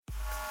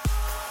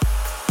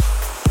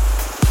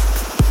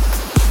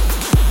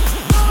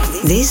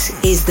This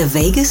is the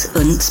Vegas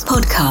Unts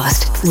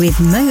podcast with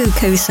Mo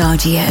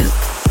Cosaggio.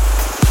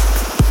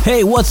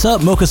 Hey, what's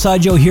up? Mo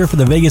Cosaggio here for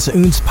the Vegas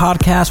Unts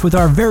podcast with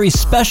our very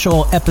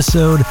special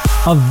episode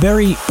of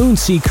Very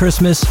Untsy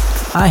Christmas.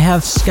 I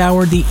have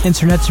scoured the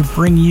internet to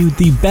bring you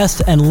the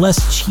best and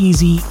less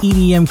cheesy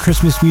EDM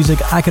Christmas music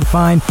I could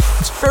find.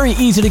 It's very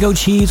easy to go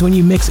cheese when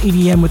you mix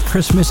EDM with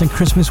Christmas and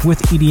Christmas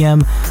with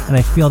EDM, and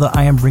I feel that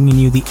I am bringing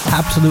you the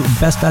absolute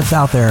best that's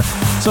out there.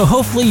 So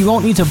hopefully you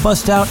won't need to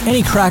bust out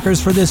any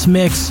crackers for this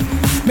mix.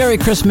 Merry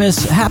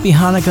Christmas, Happy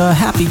Hanukkah,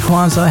 Happy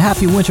Kwanzaa,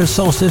 Happy Winter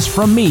Solstice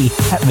from me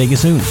at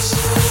Vegas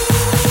Unts.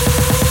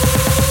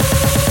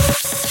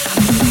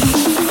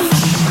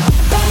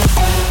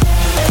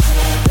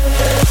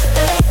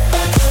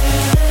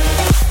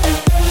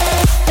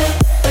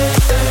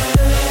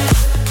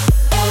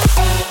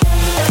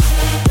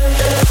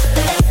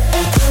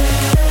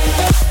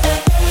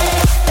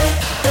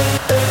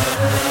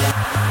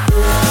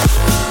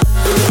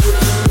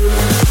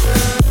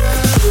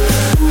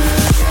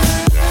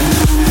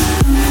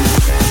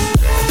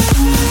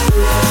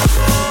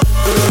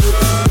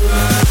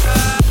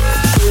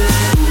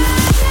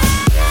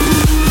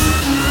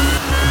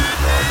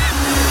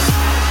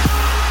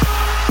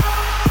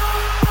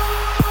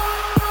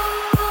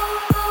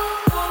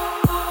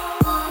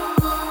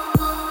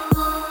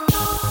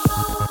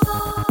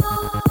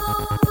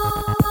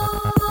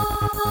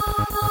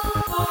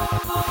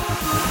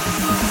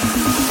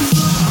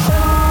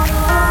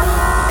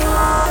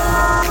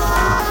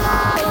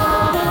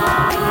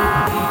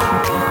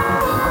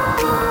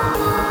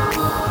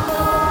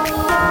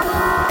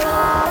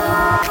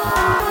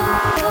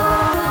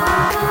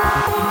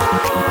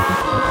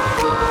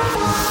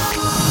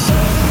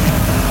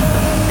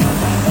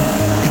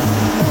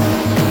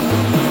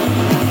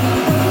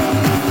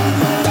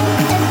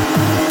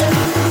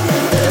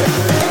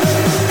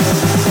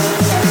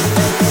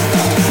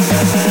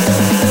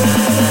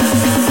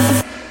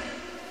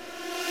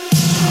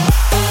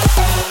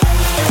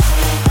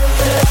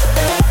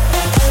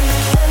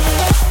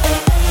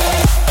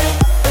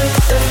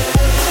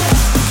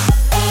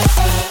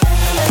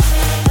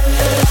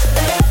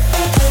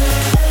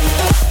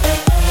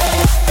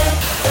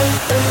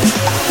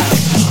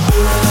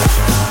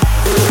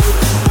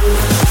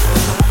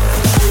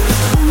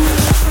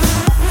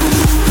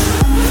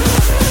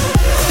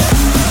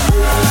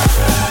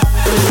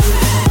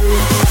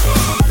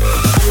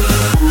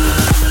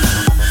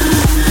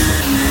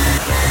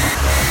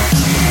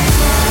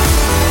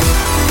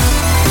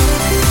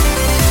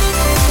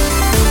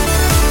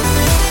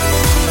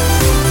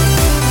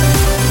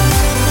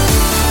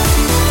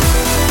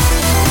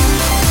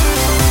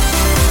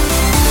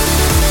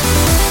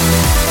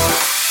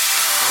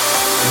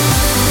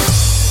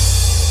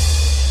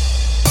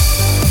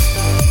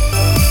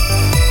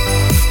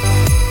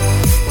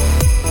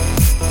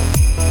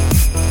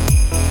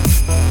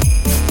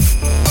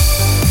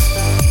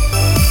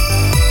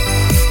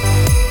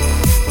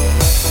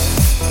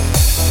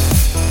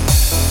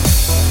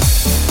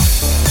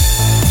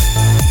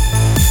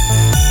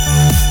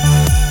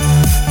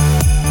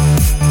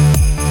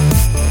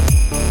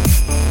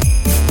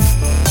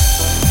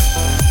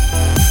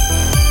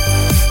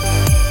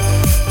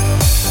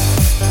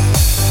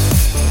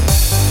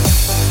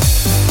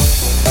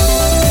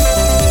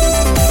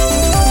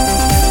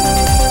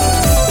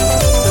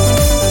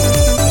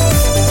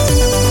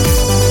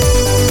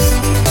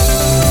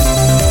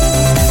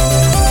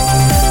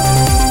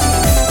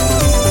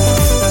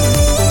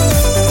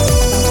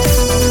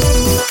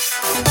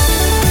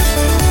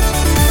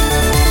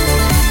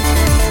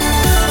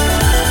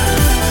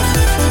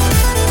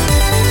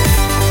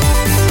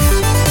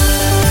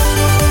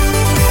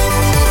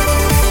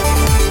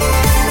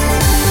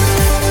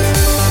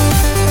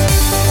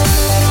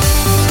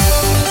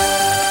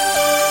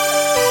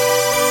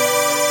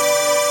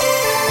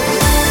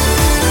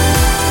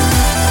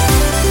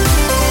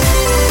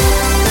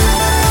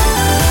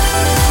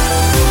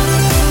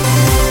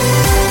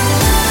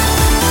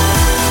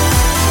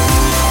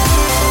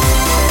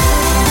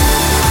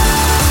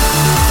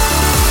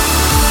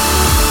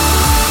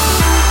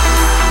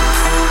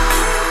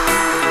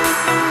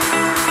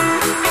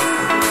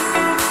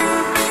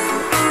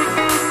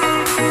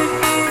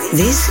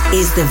 This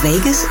is the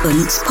Vegas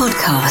Unts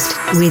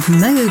podcast with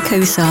Mo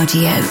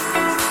Cosaggio.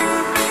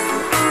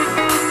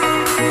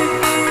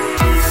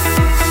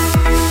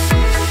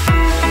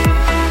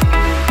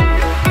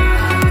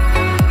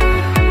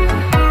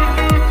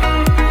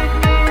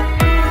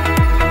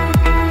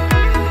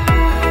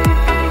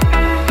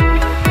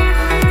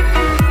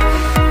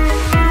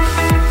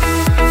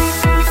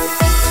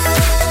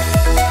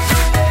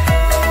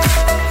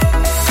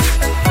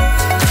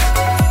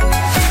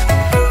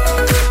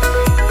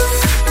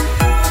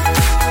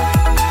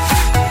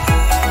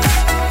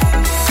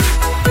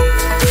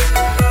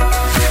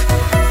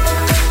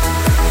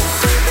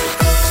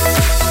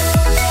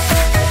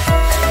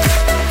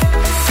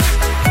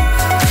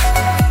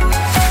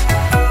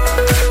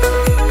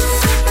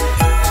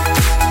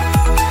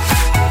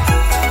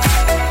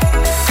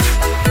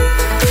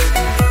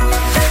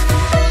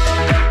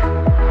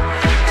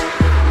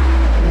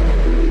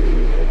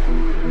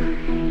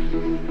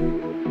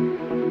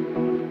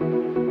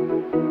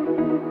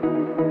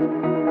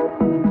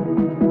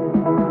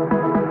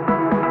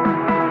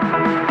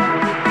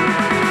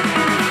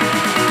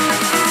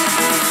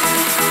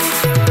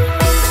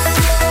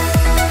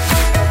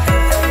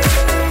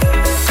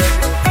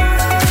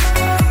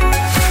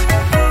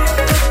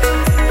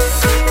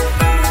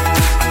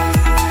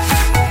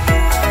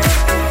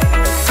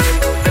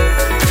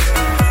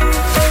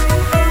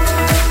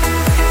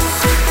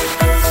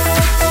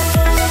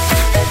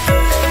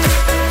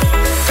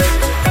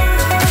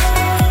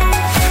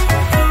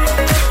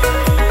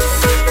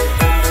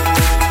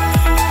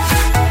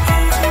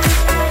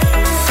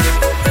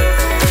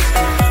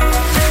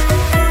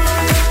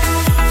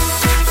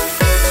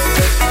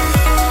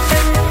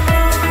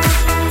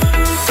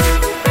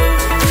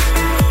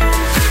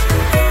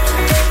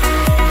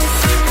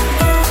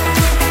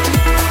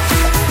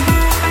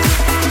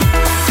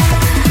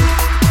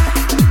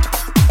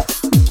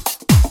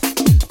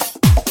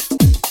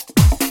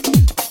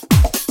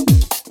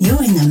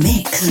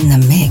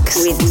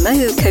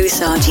 Mo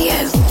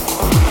Cosargio.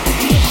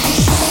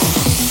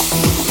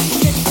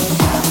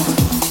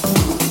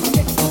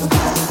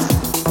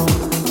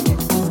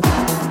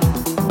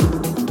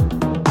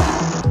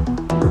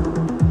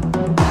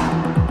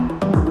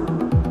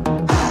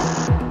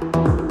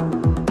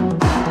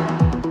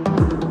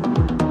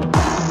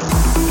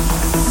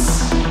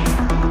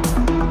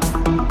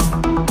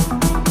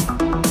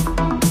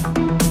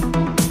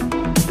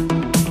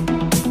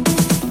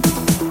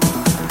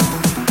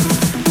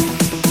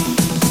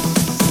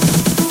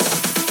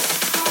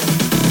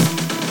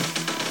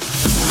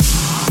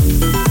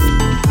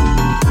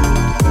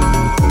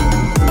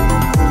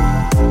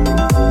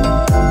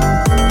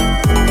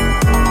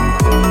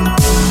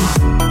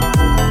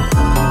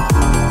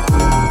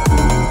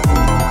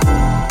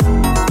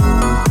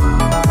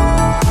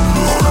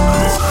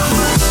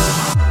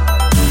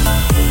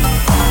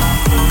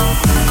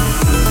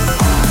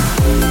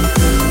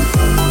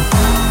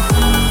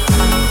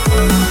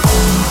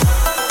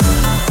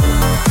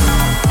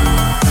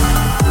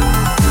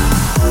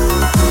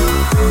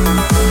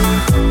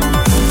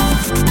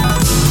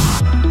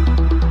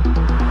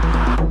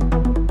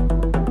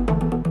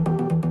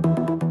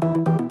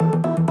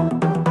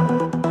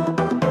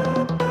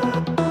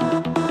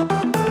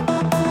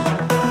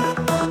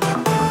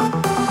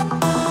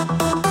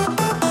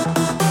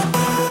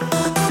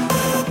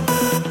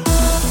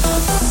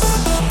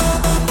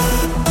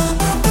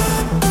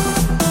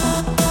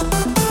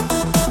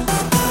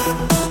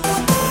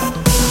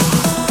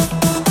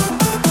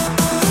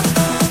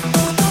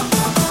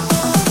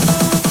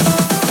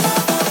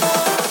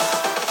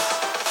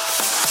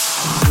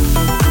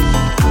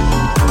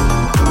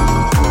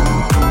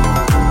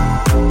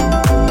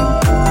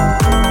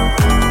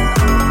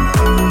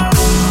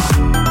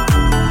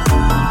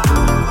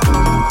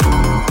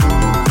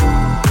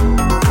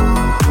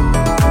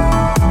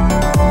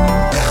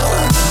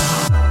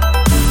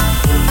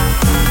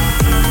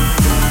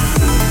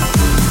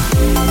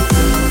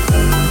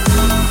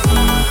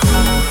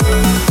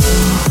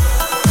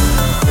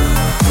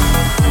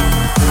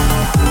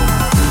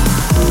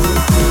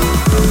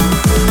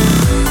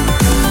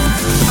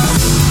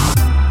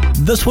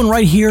 This one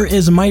right here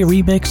is my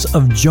remix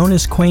of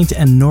Jonas Quaint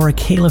and Nora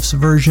Califf's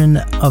version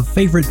of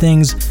Favorite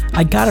Things.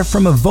 I got it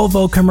from a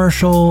Volvo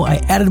commercial.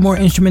 I added more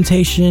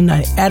instrumentation.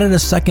 I added a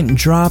second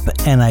drop,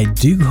 and I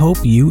do hope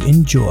you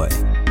enjoy.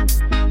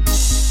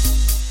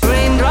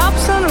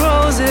 Raindrops on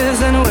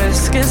roses and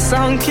whiskers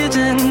on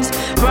kittens,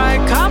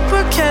 bright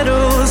copper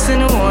kettles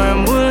and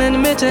warm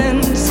woolen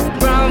mittens,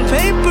 brown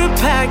paper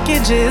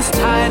packages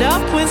tied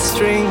up with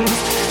strings.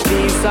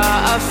 These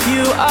are a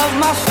few of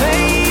my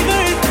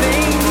favorite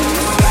things.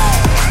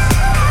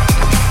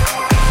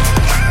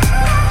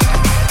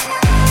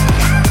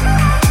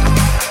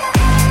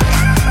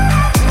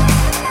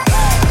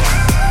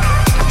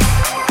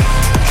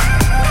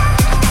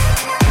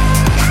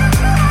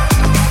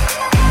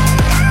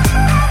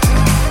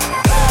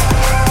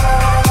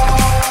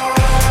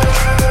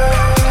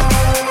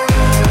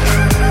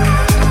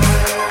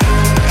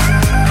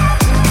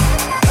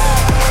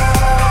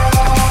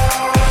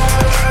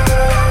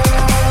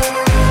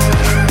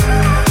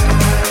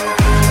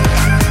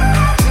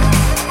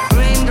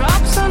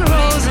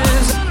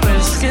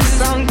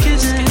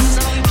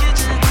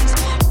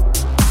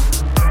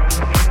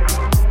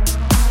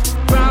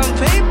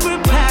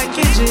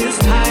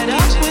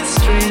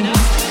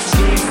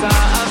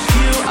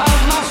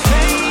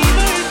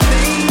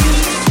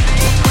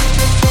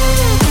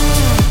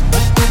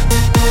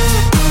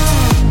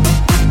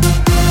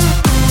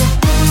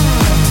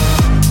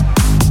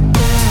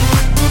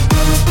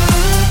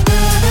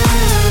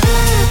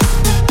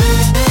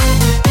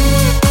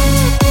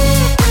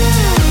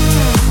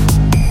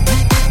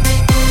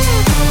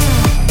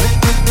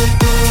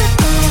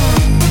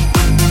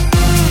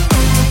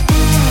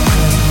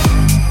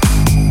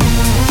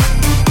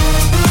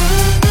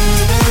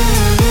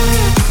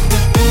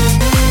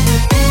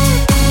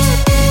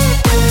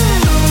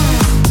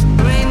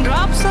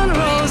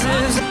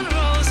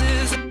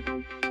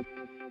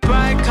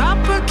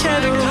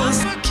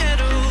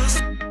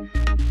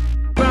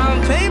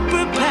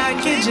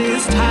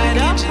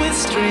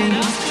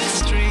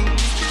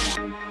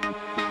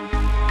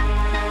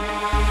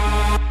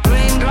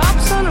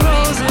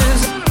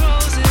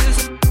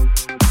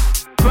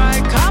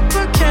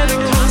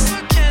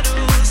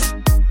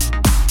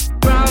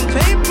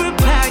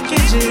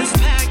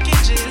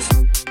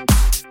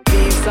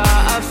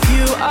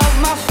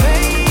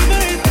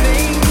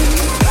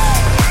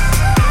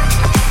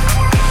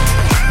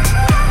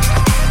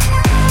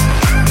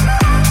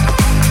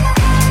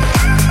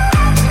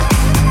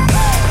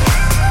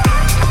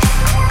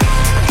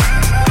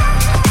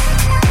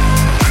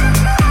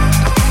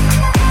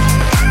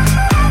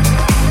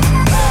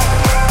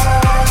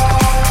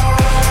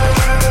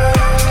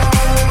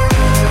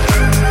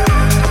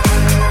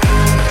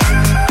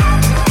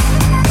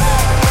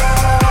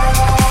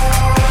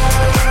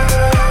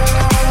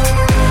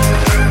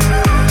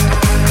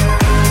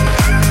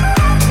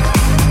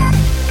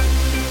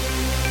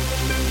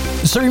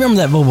 So remember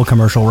that Volvo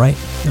commercial, right?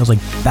 It was like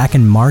back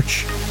in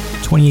March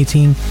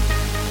 2018.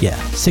 Yeah,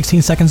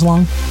 16 seconds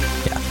long.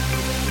 Yeah,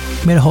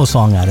 made a whole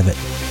song out of it.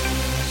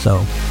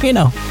 So,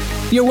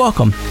 you're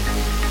welcome.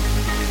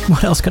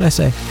 What else could I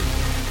say?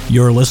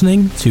 You're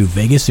listening to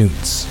Vegas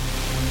Oons.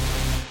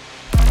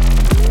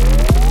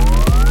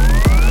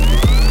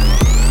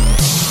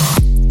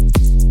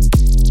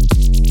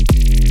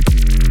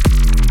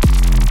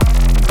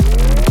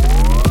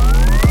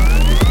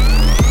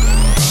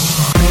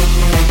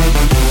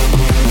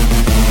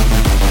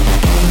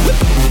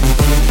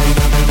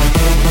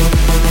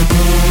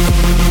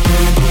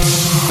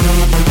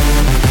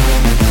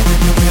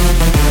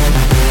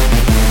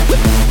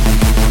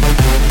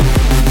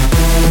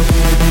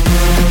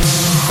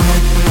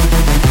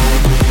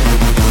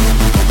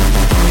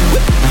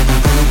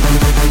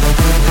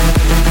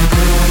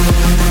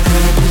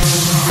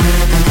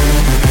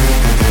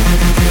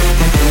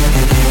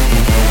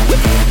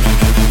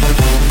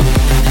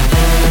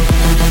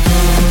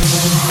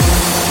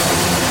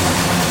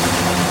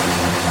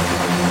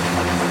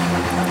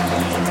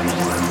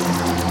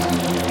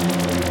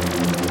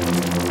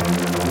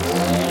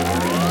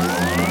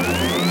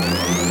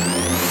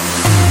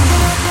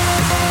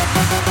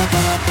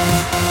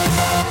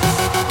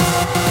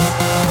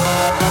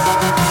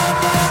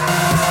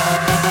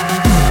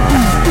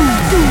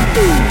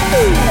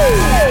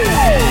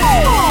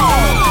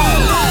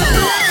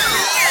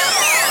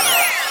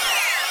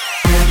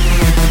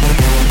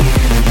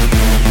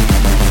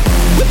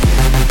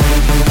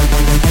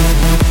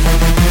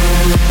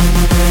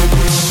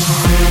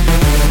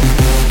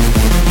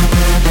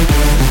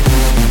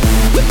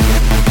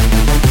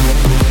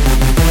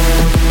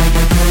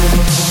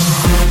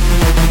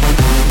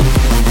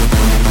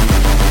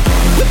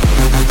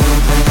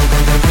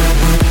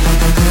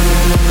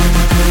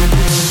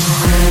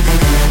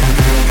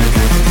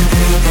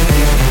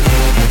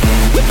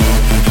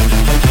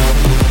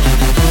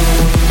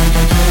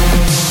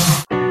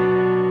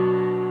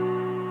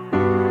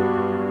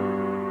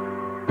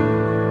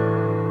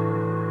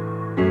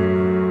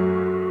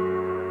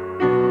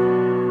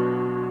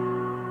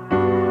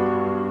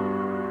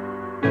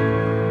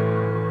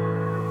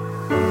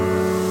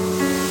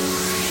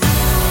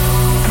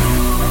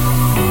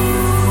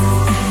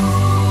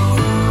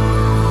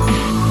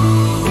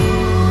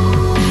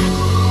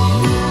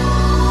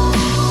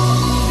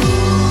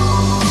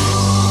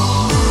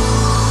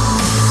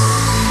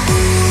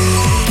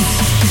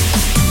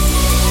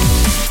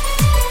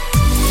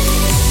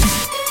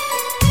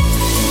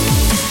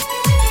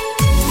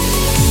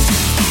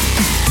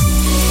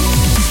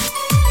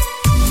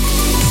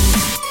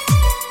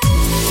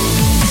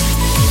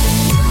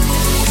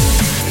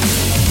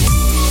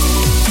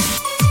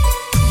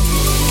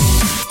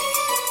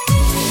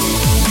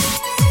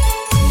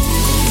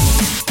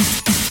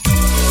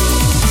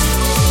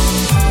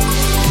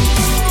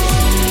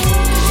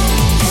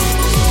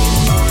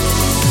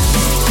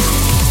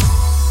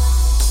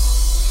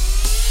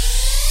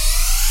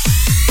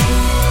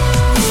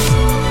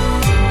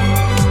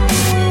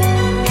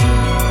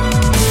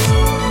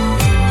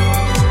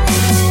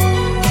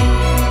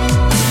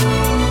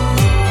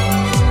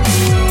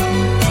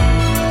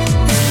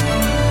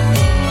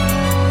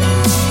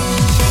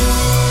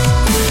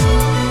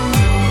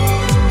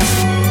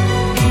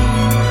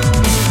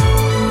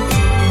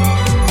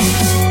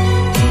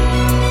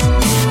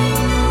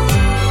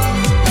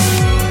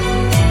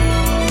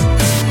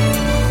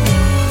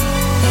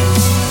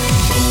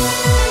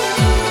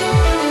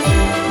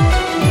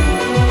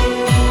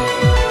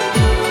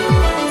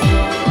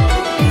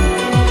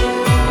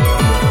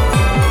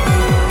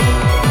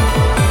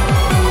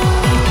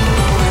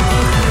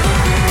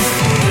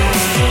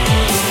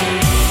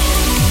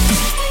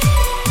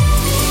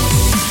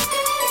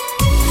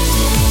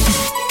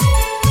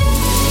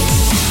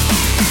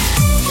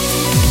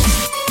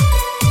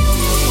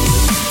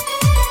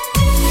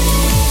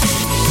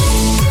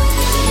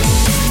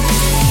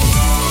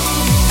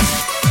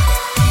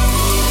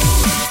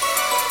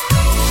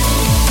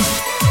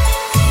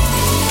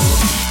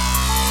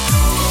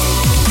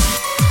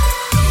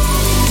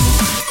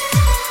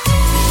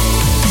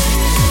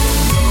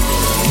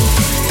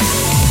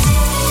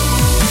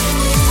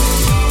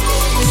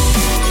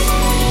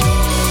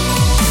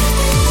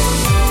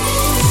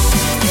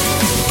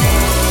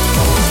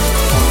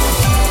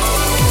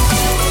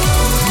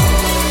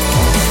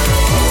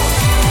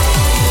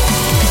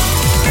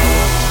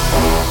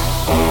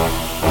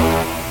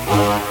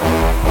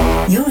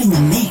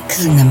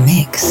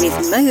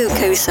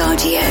 Mo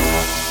Sargio.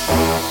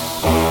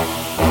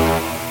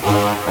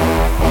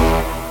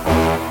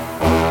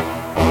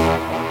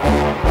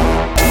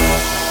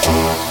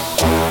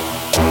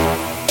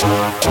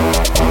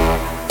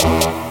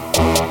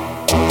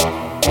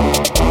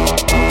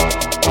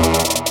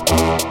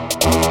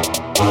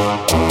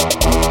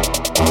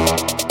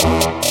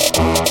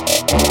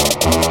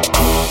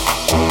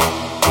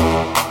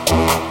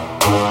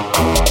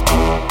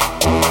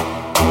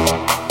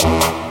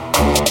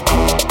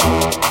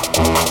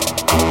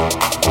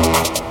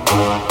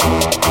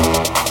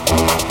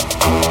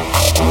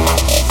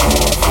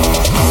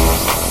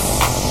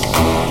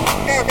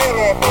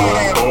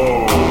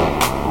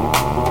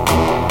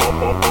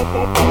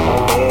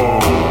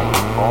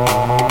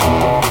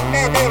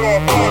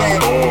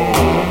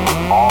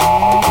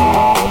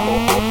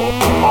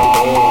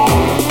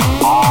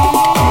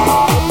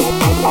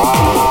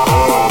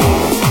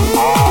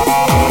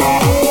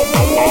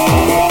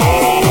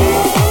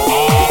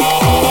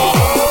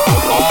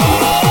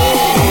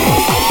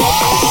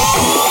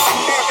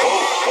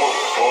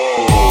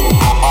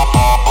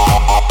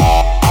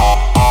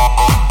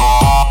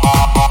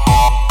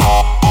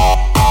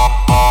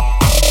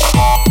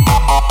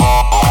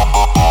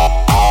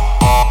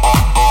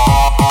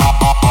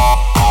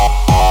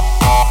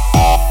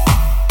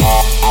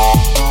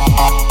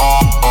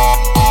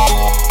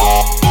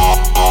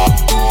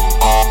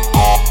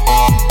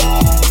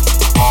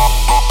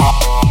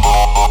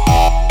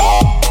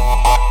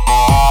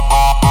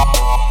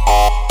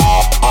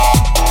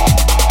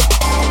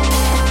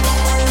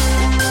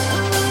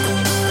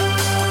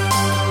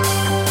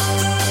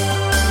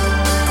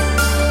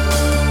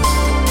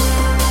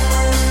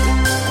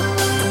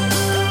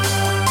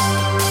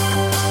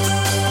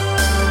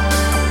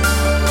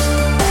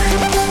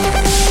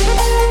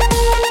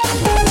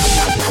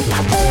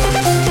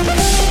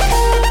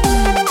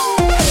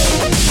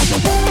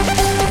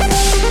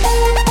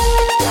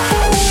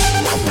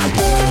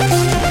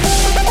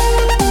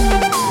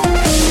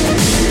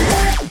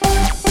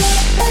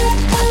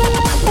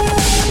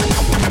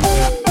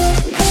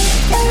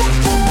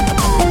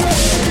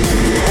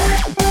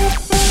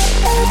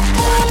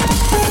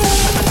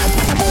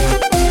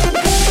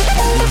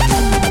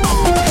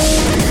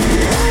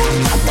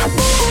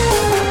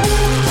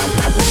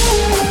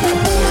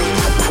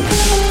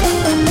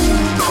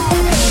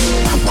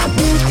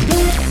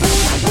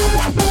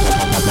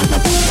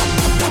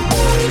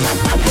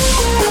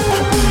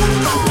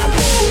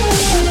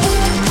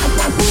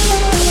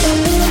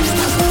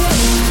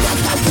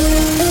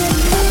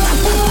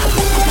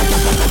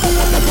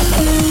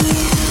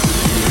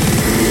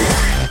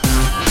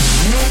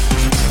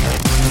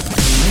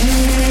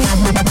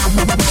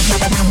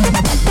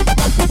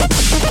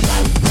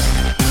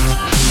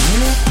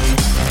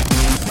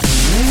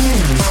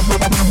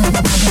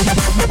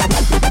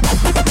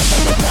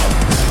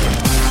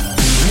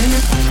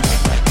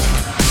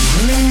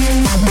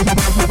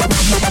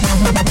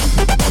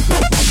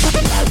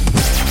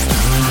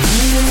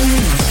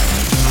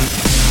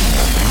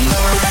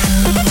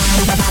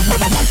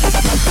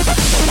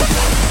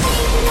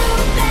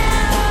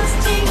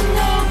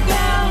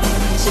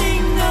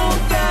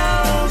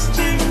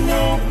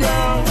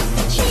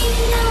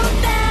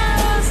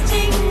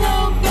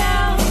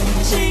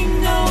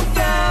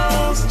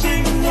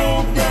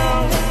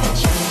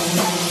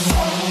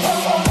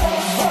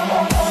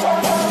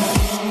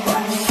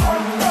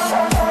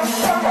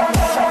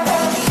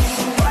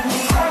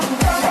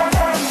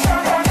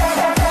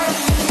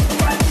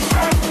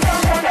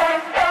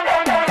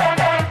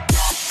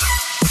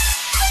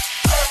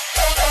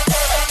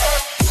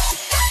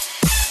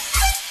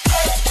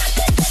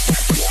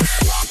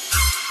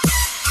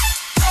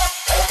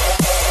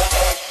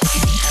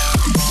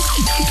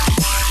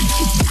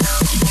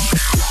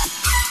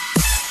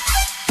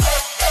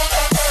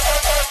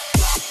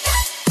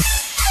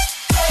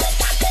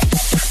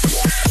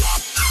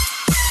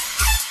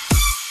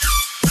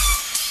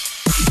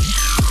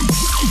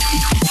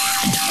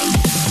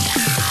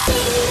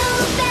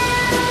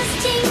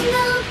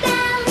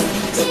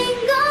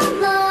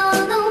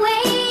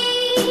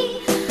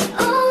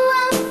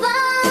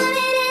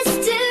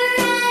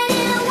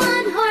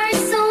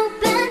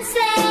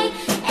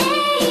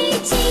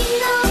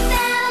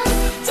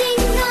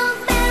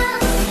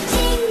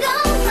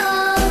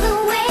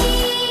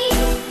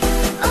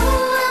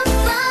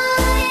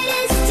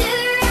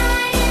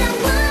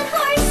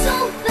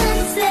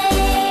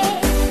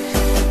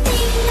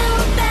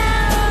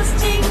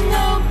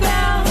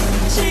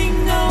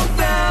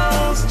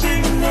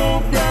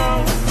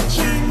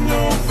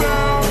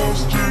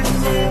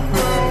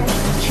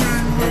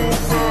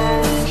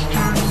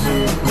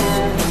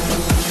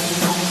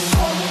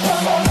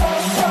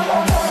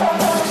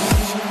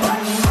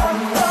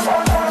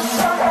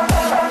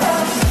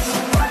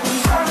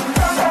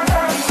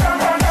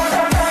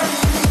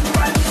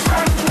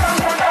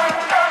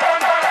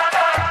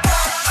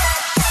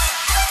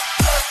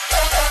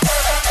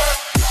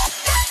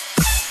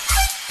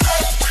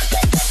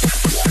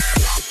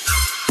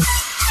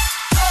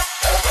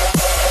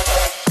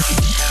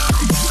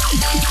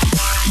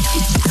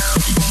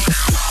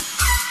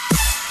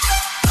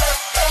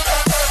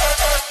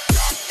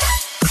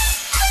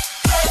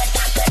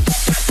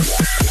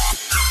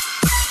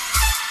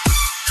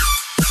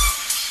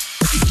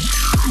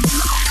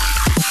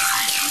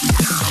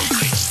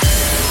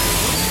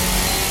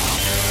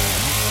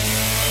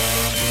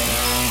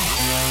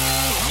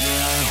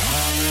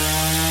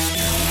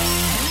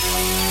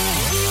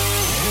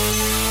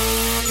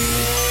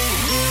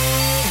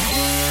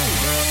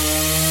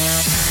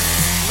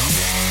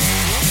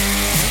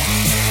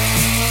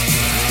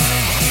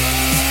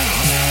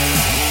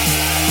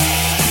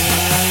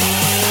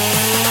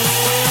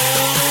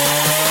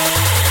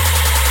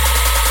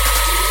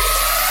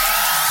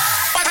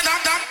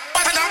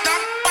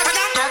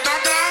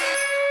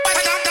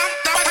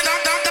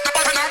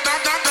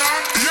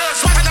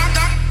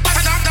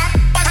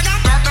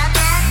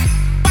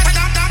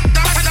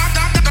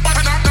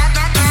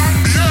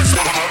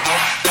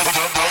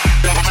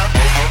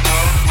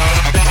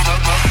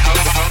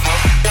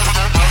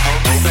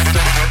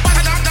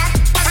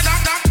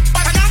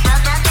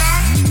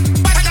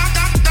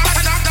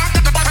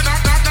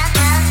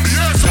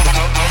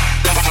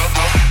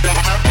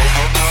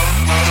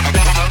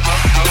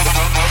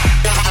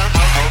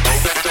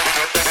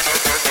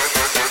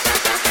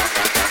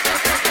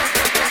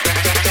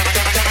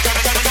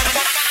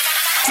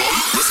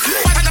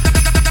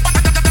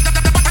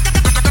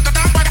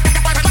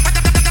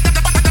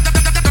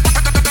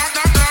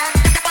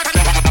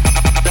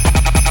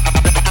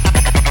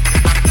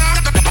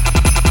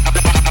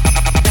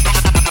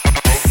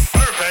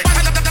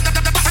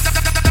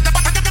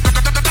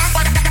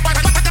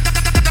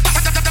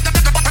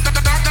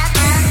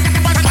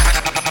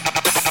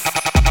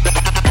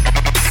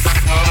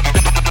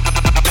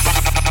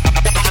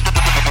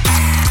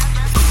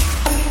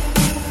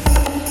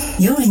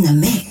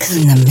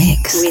 In the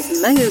mix with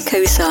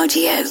Moko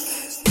Saggio.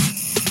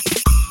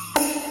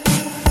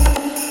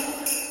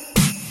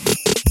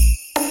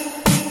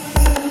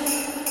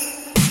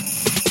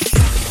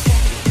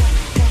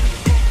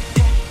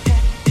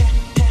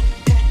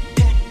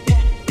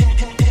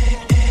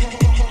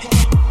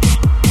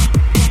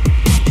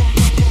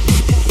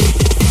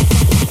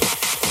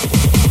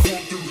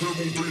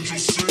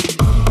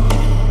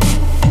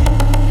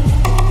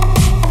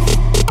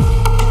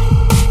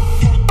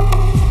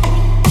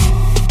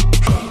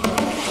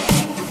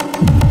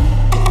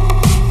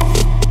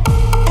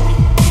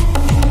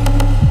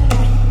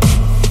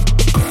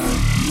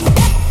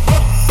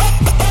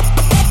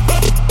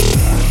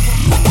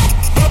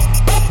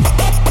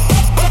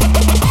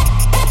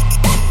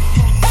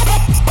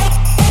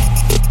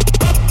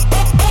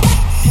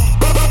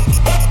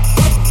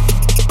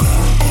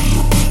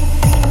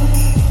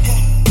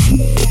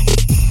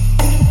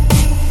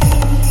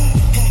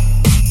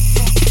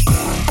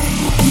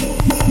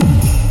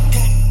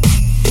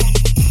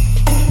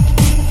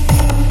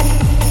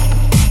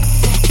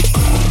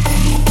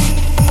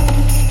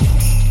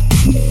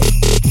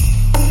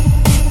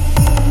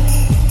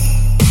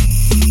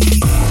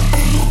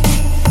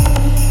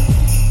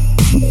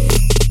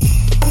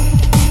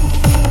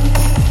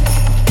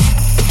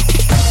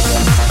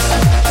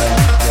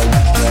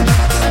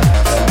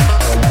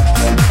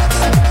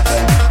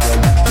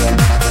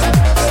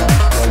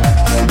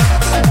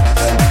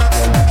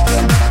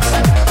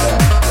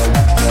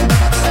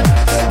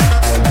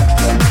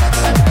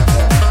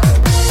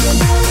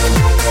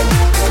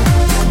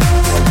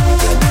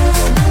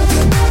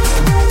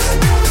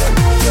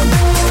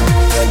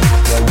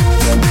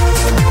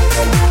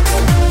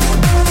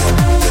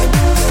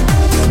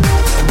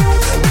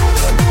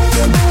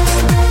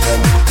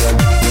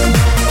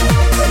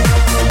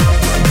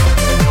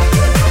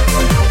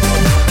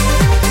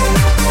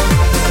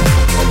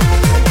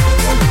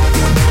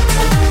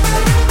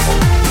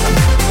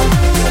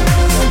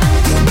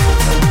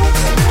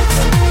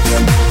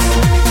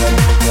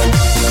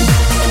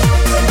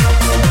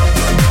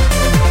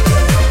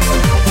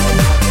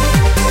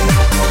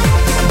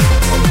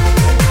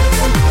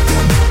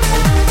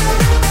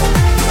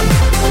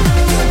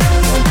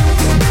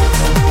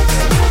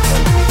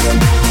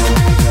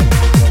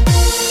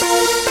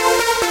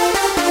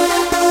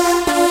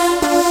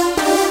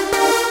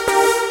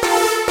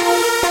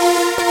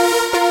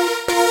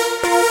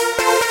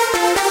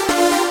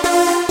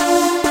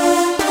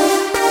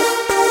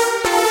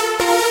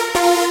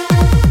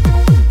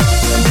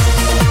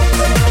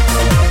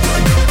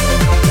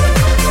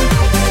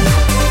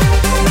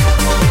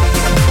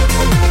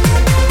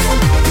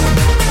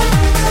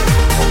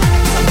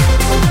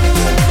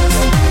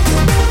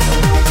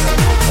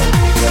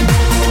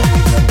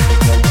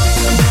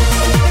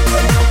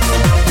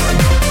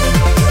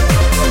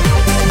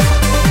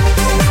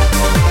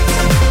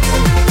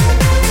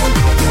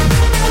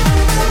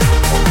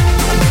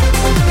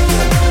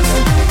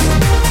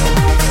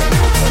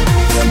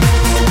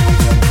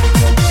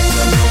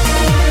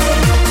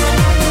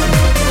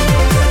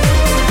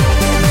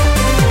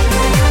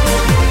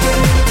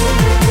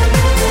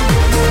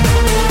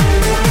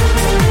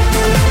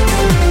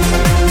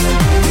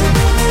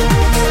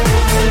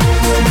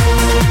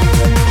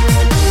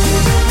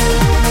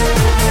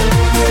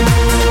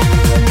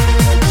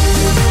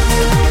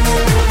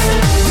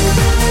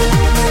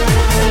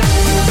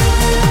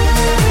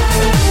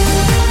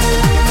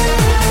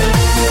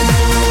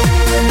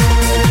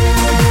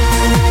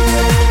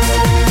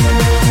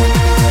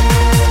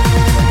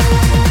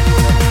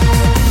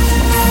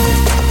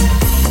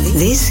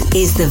 This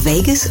is the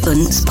Vegas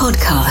Unts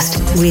podcast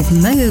with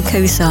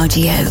Moko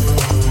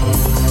Saggio.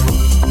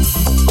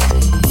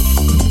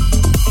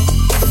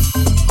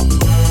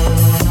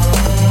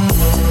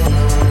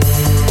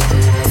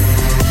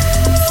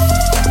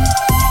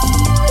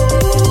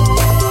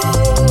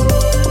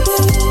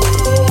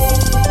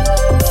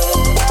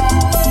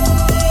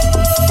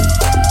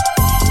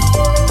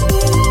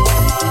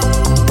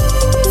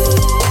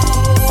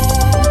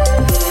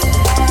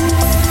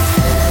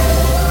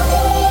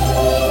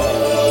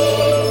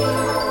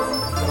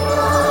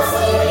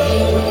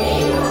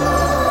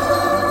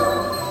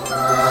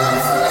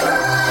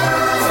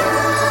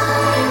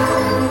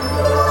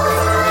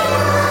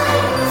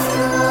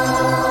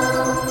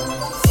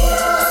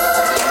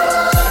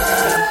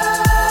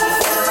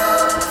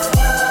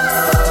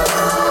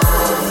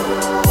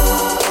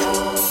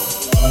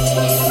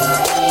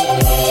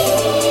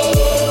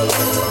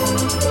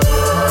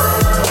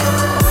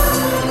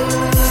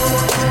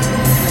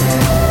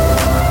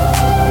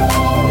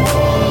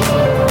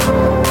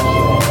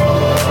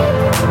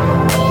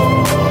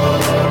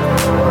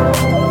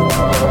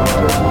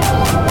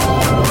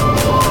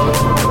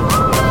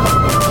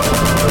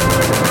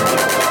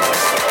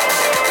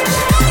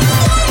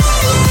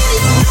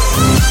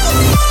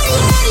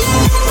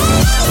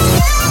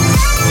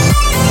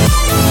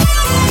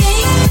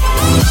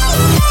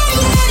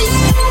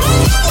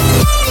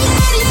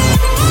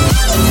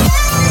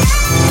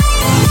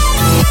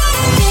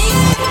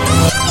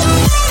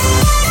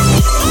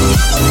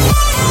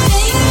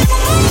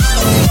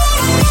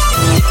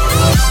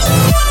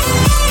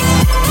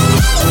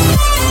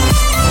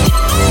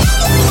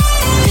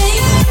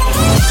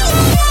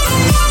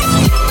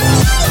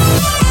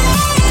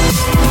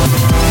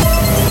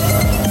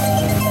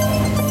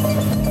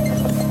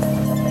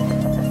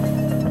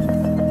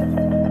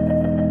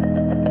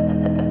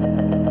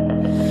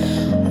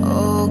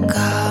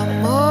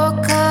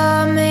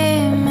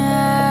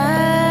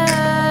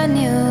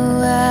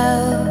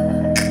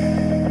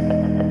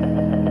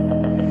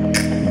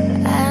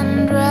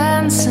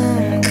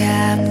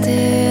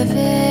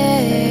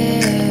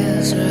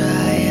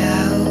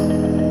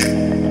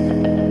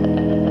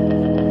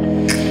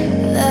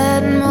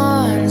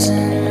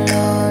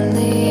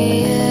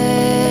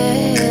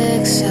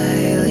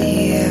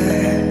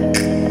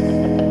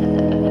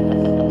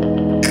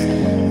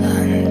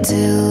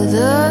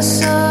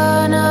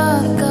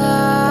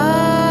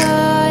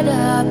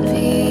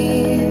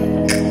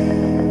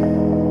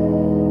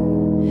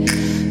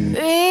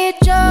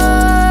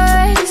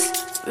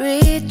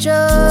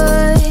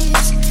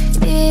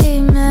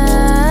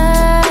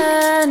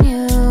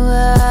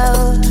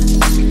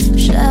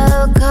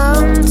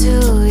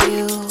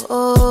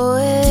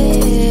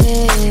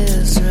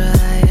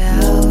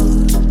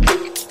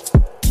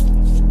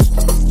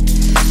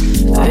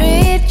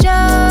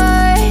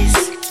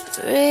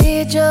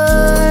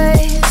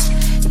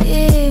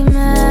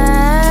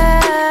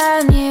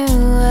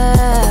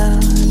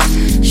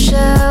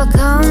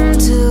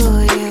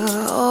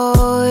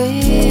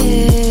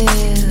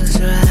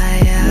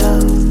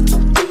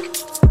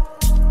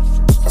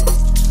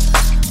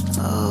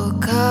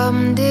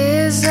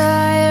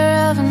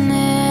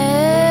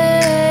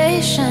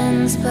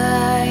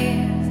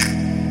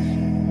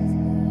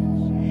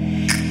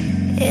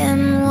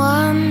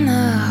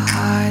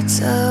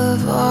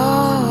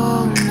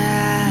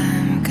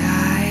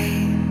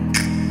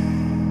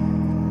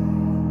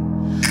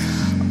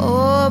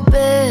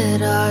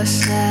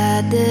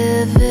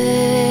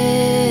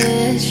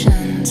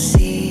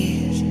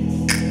 deficiencies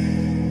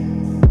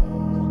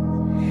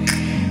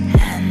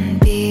and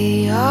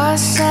be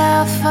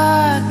yourself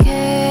a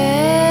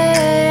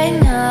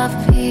king of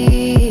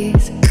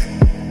peace.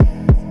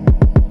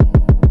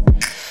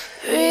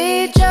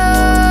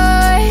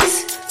 Rejoice,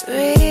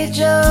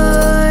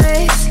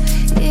 rejoice,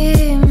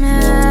 Emmanuel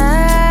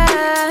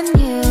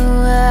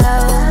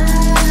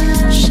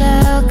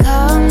shall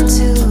come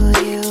to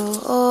you,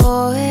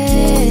 O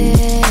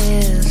Israel.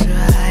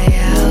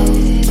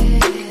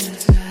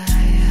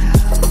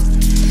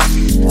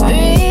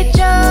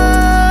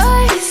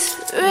 Rejoice,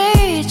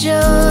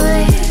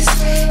 rejoice,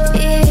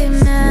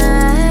 Emmanuel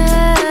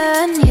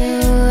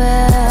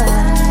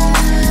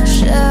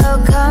shall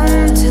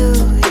come to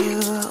you,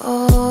 O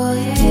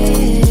Israel.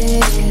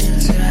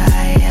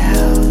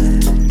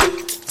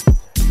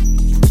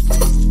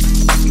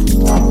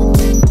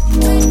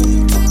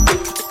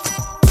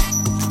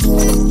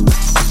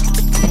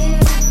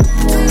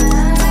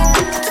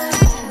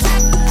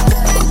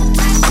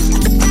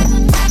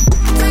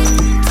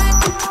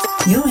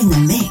 You're in the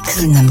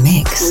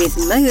mix with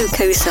Mo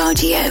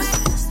Cosaggio.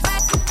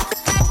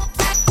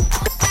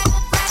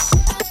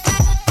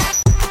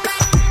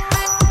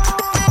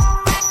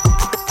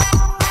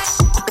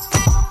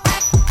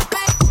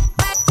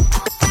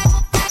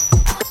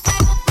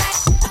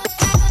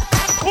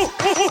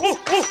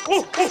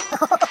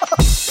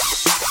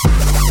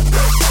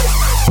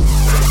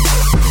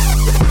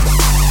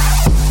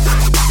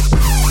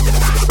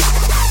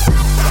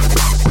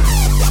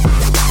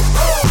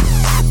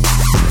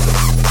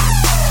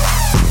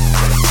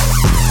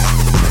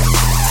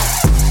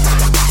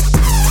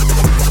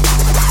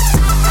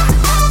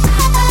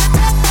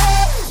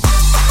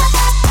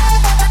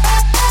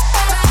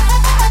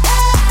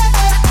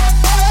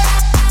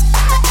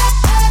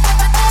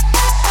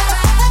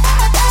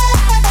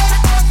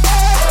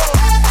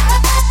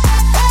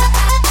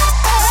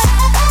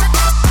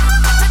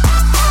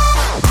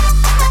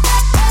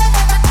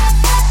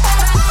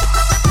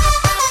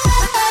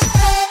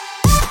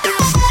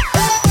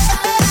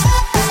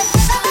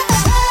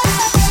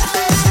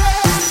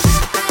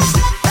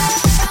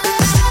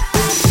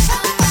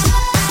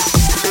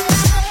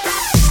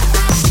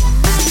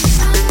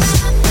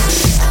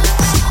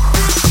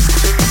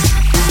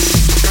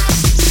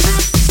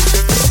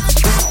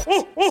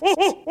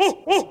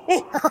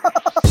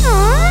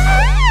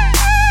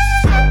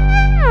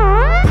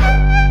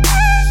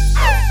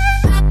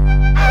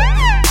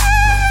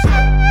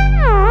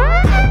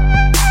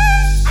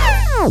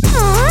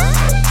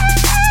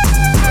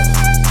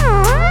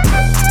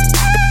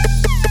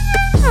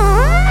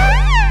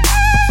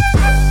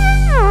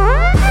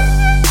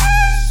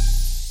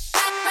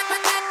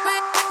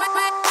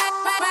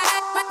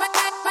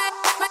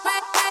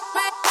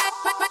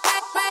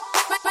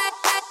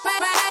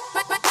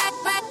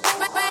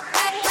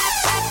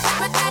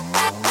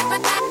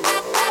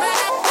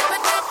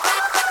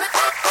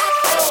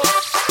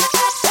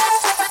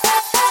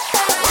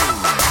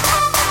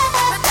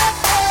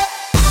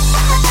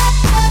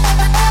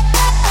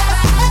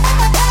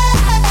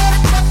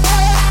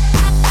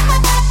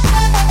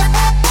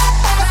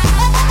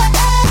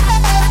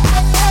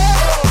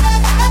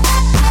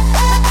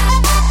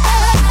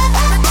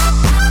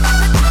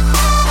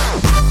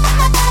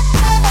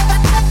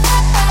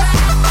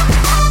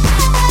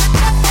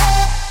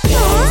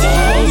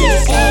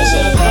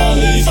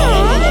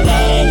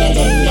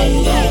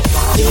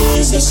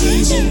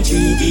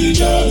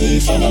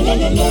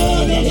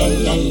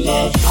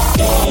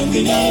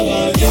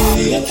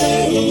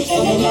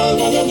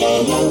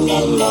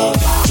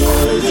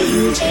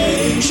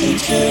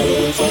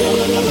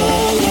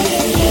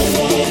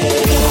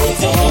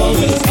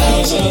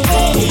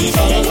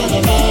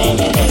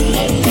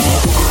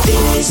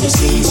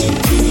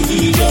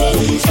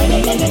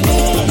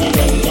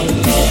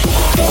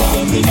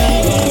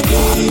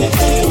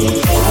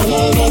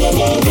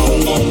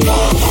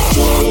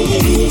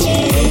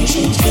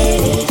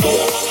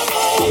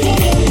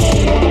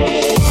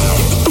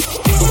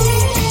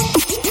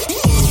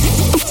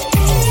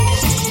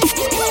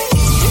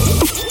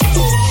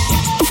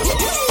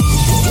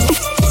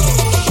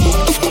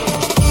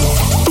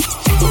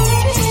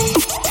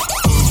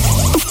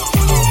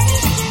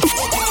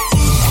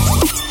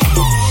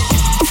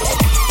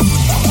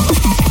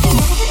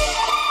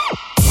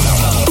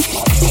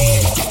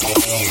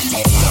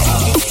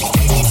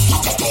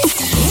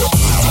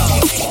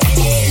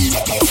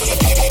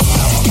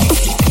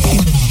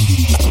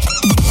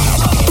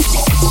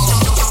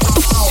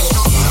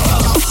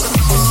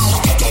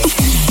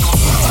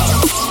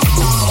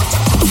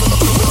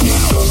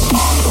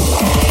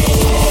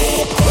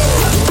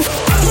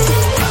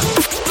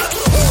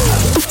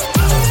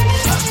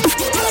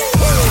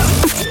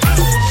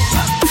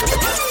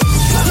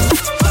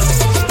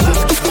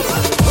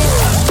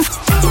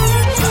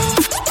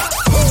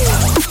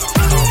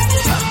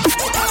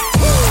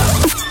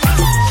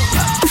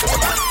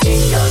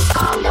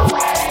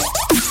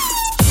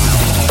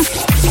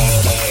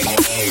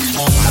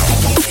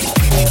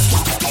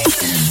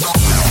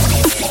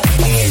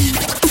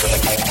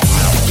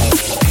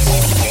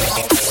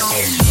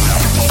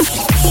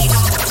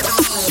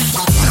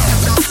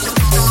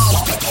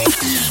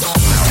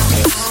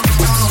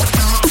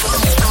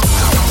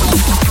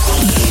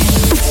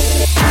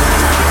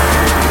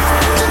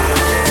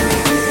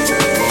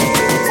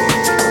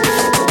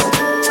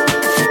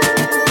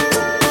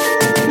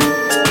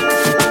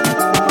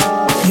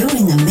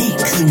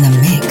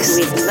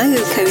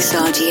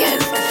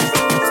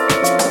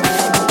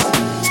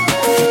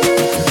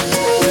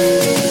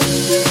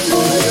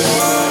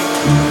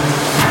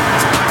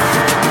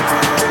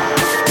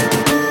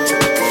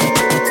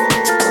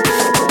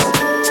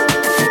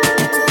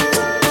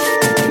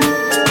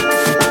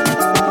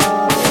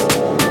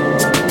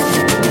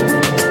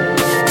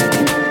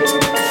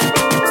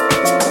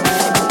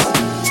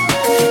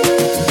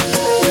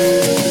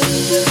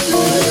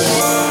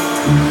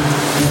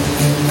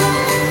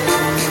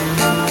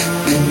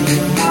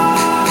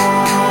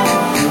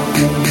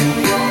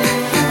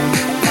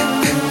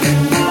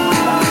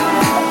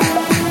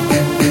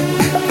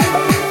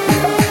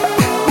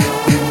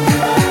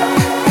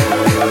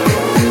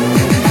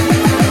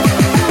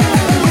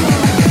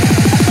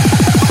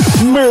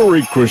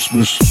 Merry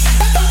Christmas.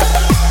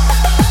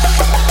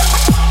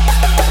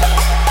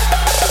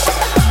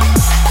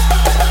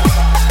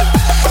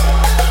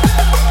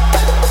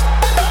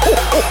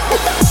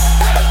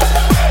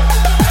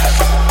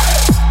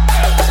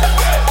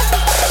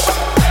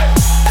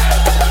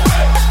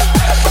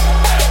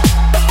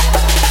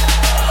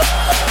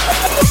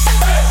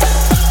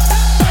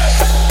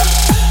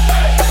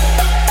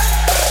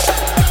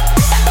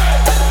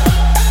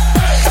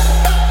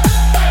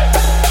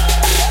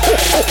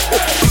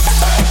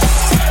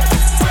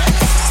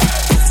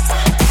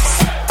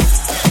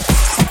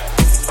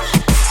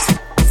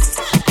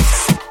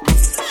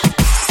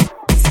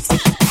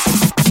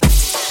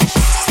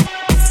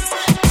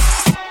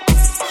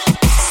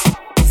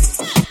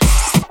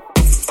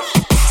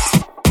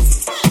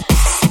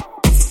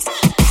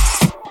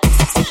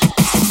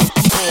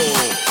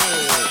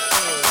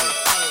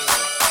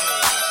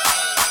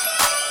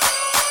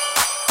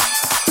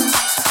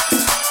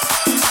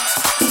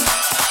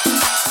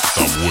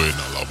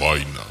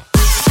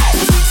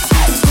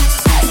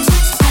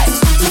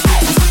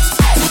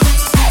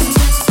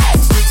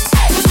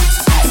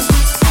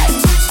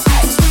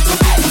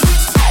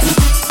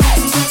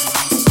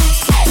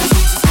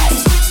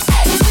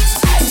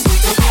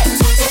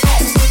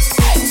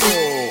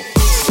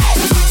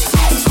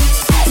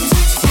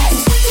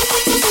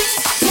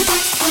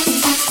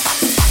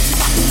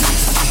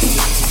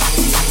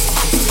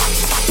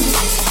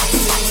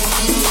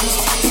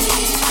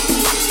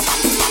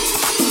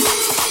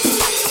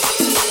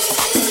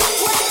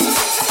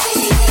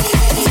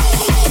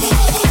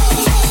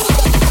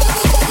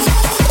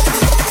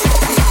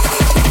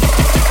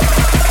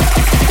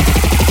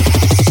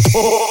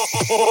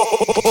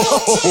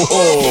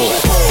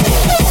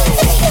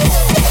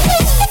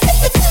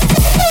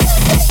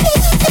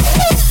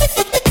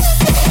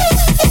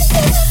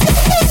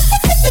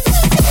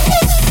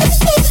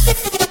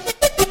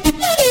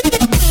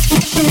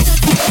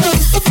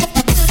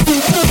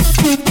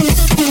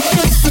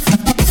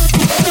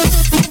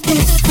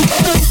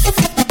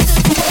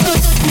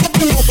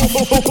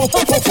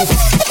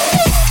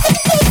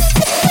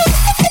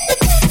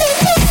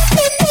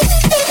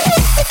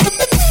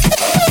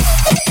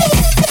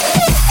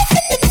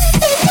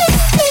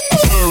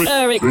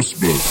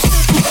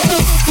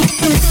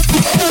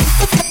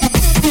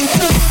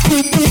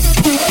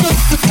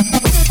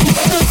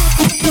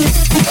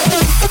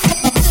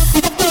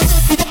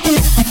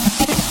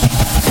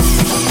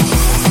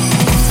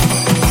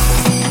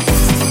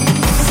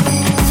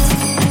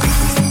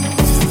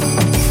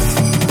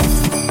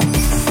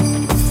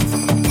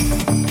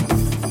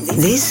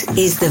 This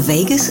is the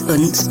Vegas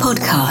Unts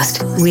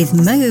podcast with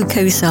Mo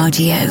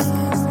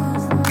Cosargio.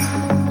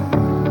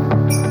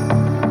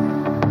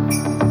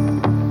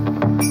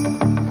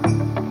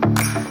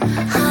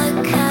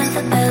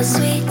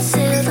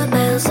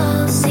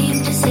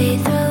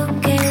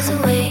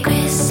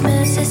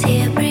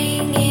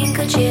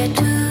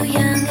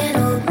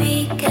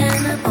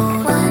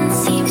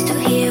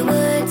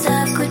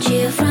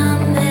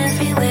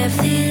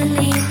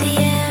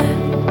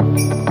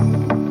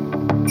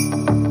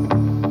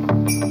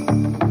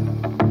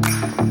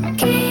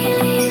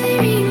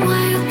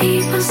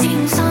 Seem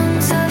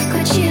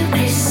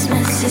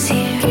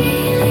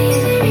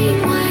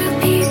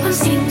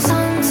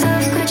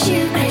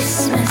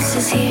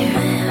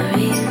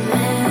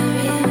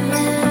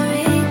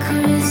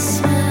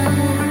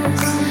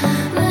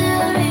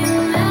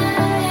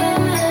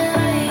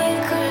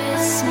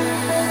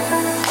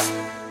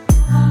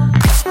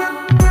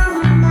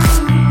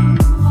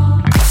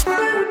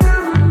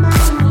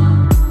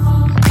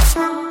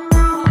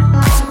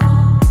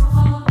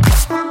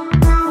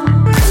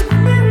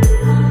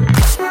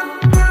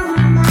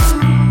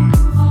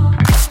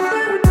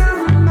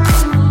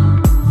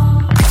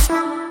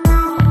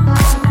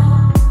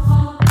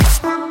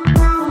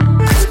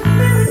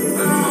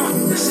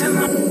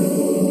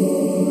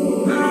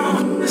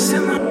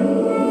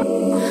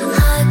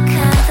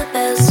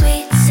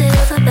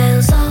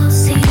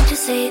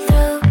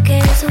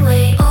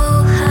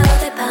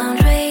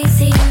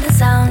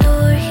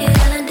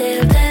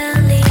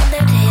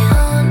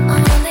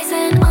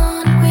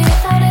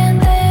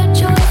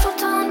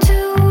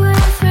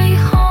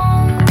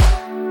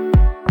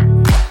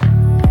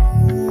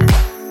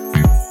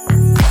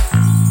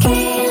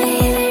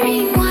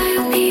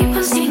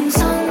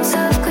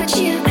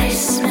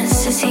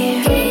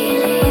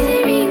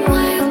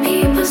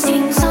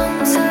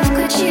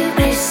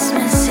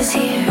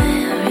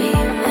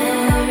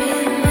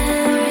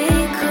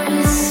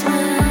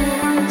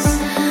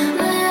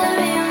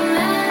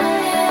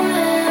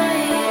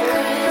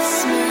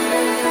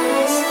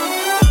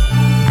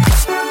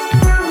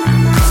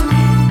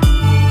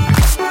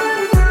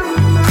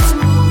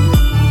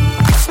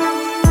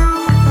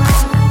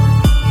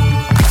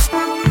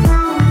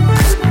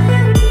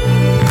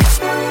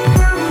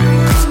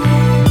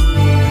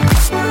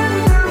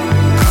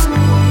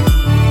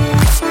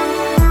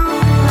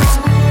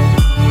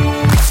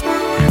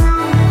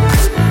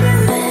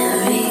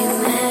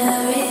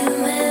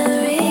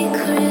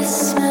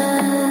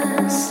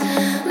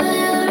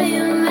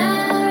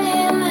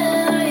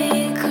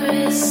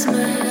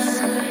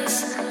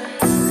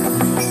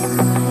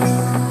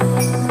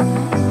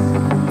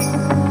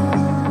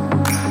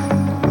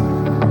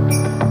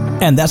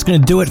And that's going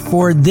to do it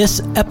for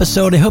this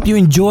episode. I hope you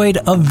enjoyed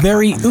a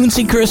very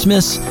ooncy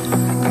Christmas.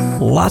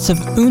 Lots of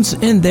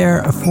oonce in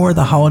there for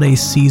the holiday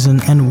season.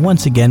 And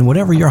once again,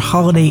 whatever your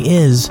holiday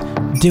is,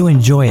 do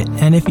enjoy it.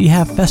 And if you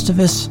have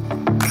Festivus,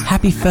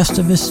 happy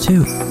Festivus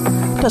too.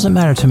 It doesn't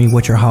matter to me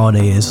what your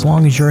holiday is, as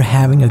long as you're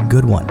having a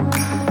good one.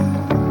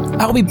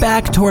 I'll be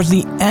back towards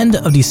the end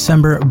of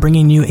December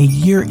bringing you a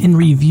year in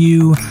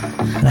review,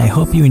 and I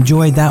hope you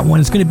enjoyed that one.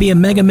 It's going to be a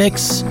mega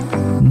mix.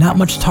 Not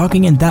much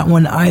talking in that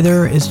one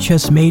either. It's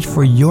just made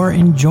for your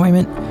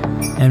enjoyment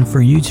and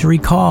for you to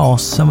recall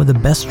some of the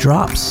best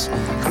drops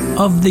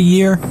of the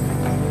year.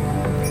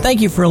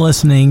 Thank you for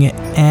listening,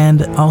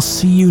 and I'll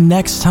see you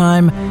next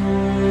time.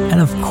 And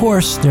of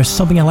course, there's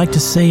something I like to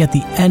say at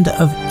the end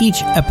of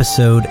each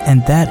episode,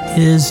 and that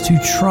is to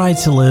try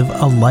to live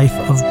a life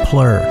of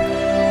plur.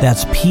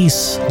 That's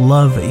peace,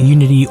 love,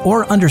 unity,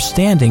 or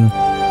understanding,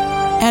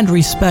 and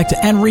respect.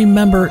 And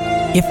remember,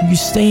 if you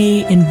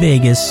stay in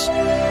Vegas,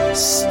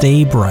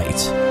 stay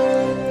bright.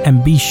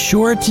 And be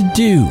sure to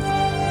do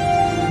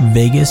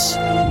Vegas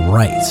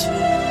right.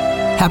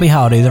 Happy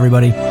holidays,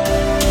 everybody.